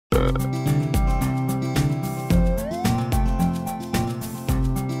We're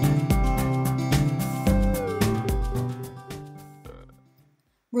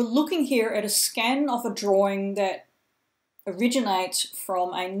looking here at a scan of a drawing that originates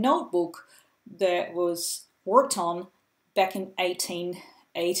from a notebook that was worked on back in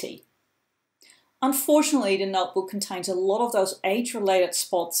 1880. Unfortunately, the notebook contains a lot of those age-related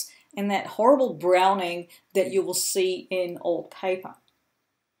spots and that horrible browning that you will see in old paper.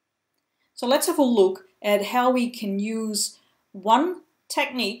 So let's have a look at how we can use one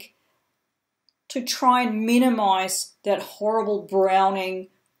technique to try and minimize that horrible browning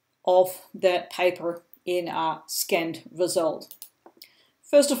of that paper in our scanned result.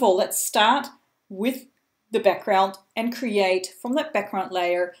 First of all, let's start with the background and create from that background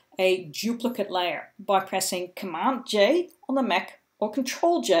layer a duplicate layer by pressing Command J on the Mac or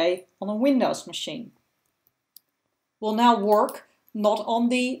Control J on a Windows machine. We'll now work not on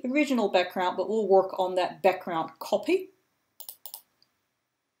the original background, but we'll work on that background copy.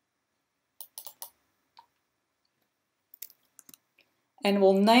 And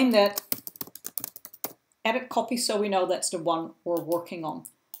we'll name that Edit Copy so we know that's the one we're working on.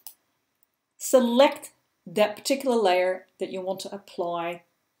 Select that particular layer that you want to apply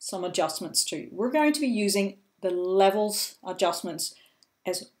some adjustments to. We're going to be using the levels adjustments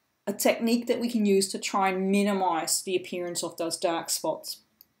as a technique that we can use to try and minimize the appearance of those dark spots.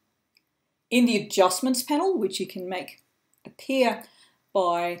 In the Adjustments panel, which you can make appear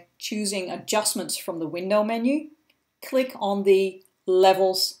by choosing Adjustments from the Window menu, click on the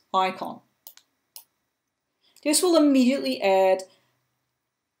Levels icon. This will immediately add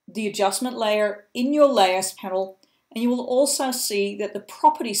the adjustment layer in your Layers panel, and you will also see that the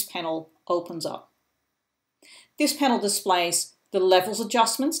Properties panel opens up. This panel displays the levels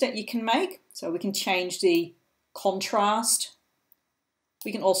adjustments that you can make, so we can change the contrast,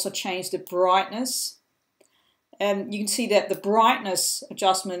 we can also change the brightness, and you can see that the brightness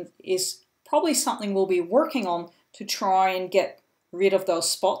adjustment is probably something we'll be working on to try and get rid of those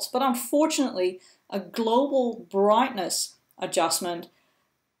spots, but unfortunately a global brightness adjustment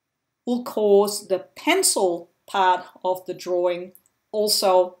will cause the pencil part of the drawing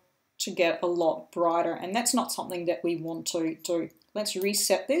also to get a lot brighter, and that's not something that we want to do. Let's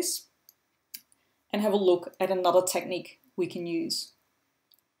reset this and have a look at another technique we can use.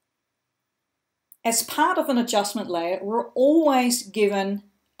 As part of an adjustment layer, we're always given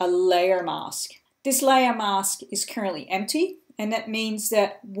a layer mask. This layer mask is currently empty, and that means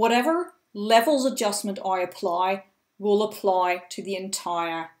that whatever levels adjustment I apply will apply to the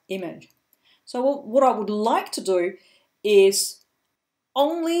entire image. So what I would like to do is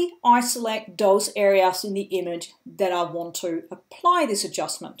only isolate those areas in the image that I want to apply this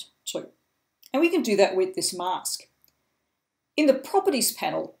adjustment to. And we can do that with this mask. In the Properties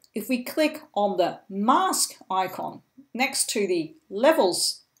panel, if we click on the Mask icon next to the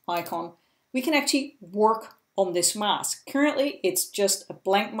Levels icon, we can actually work on this mask. Currently, it's just a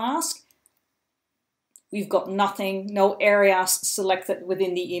blank mask. We've got nothing, no areas selected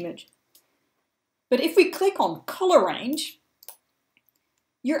within the image. But if we click on Color Range,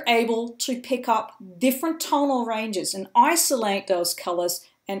 you're able to pick up different tonal ranges and isolate those colors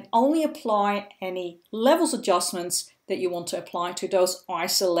and only apply any levels adjustments that you want to apply to those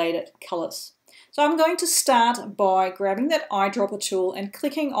isolated colors. So I'm going to start by grabbing that eyedropper tool and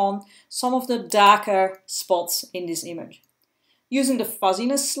clicking on some of the darker spots in this image. Using the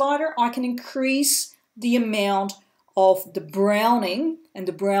fuzziness slider, I can increase the amount of the browning and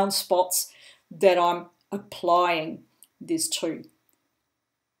the brown spots that I'm applying this to.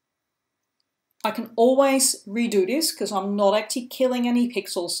 I can always redo this because I'm not actually killing any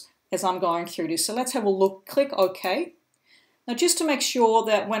pixels as I'm going through this. So let's have a look, click OK. Now just to make sure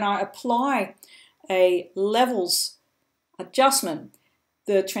that when I apply a levels adjustment,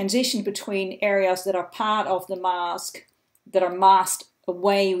 the transition between areas that are part of the mask, that are masked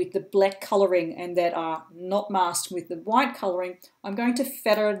away with the black coloring and that are not masked with the white coloring, I'm going to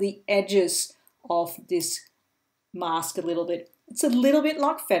feather the edges of this mask a little bit. It's a little bit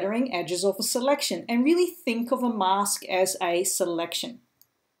like feathering edges of a selection, and really think of a mask as a selection.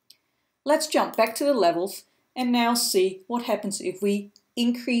 Let's jump back to the levels and now see what happens if we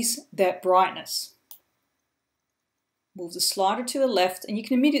increase that brightness. Move the slider to the left and you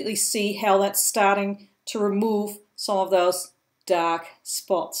can immediately see how that's starting to remove some of those dark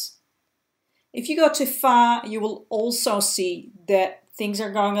spots. If you go too far, you will also see that things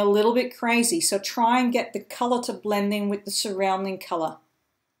are going a little bit crazy, so try and get the color to blend in with the surrounding color.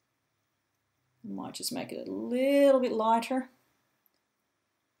 Might just make it a little bit lighter.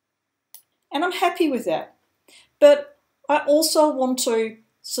 And I'm happy with that. But I also want to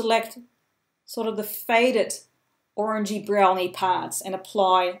select sort of the faded orangey browny parts and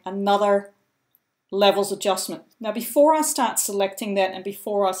apply another levels adjustment. Now before I start selecting that and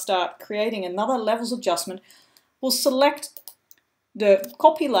before I start creating another levels adjustment, we'll select the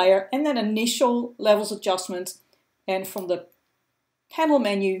copy layer and then initial levels adjustment, and from the panel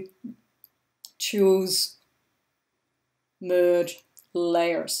menu choose merge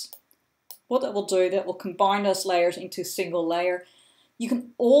layers. What that will do, that will combine those layers into a single layer. You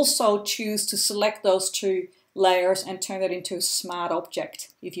can also choose to select those two layers and turn that into a smart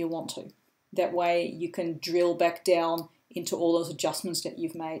object if you want to. That way you can drill back down into all those adjustments that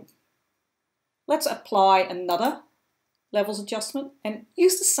you've made. Let's apply another levels adjustment and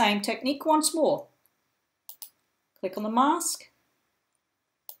use the same technique once more. Click on the mask,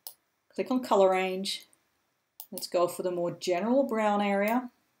 click on color range. Let's go for the more general brown area.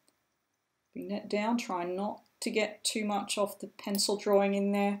 Bring that down, try not to get too much of the pencil drawing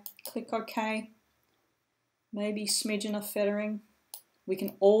in there. Click OK. Maybe smidgen of feathering. We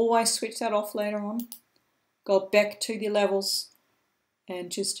can always switch that off later on. Go back to the levels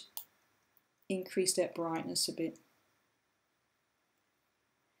and just increase that brightness a bit.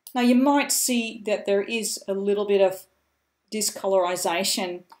 Now you might see that there is a little bit of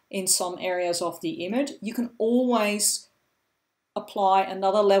discolorization in some areas of the image. You can always apply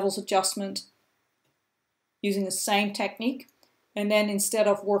another levels adjustment using the same technique, and then instead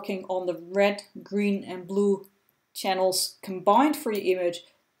of working on the red, green and blue channels combined for your image,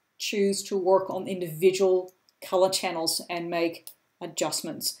 choose to work on individual color channels and make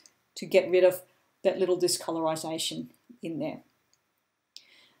adjustments to get rid of that little discolorization in there.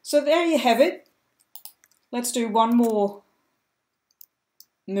 So there you have it. Let's do one more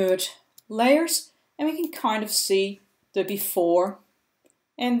merge layers and we can kind of see the before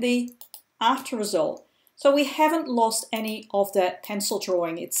and the after result. So we haven't lost any of that pencil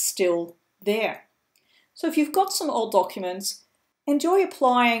drawing, it's still there. So if you've got some old documents, enjoy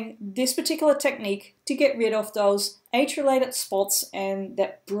applying this particular technique to get rid of those age-related spots and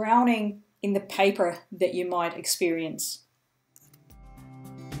that browning in the paper that you might experience.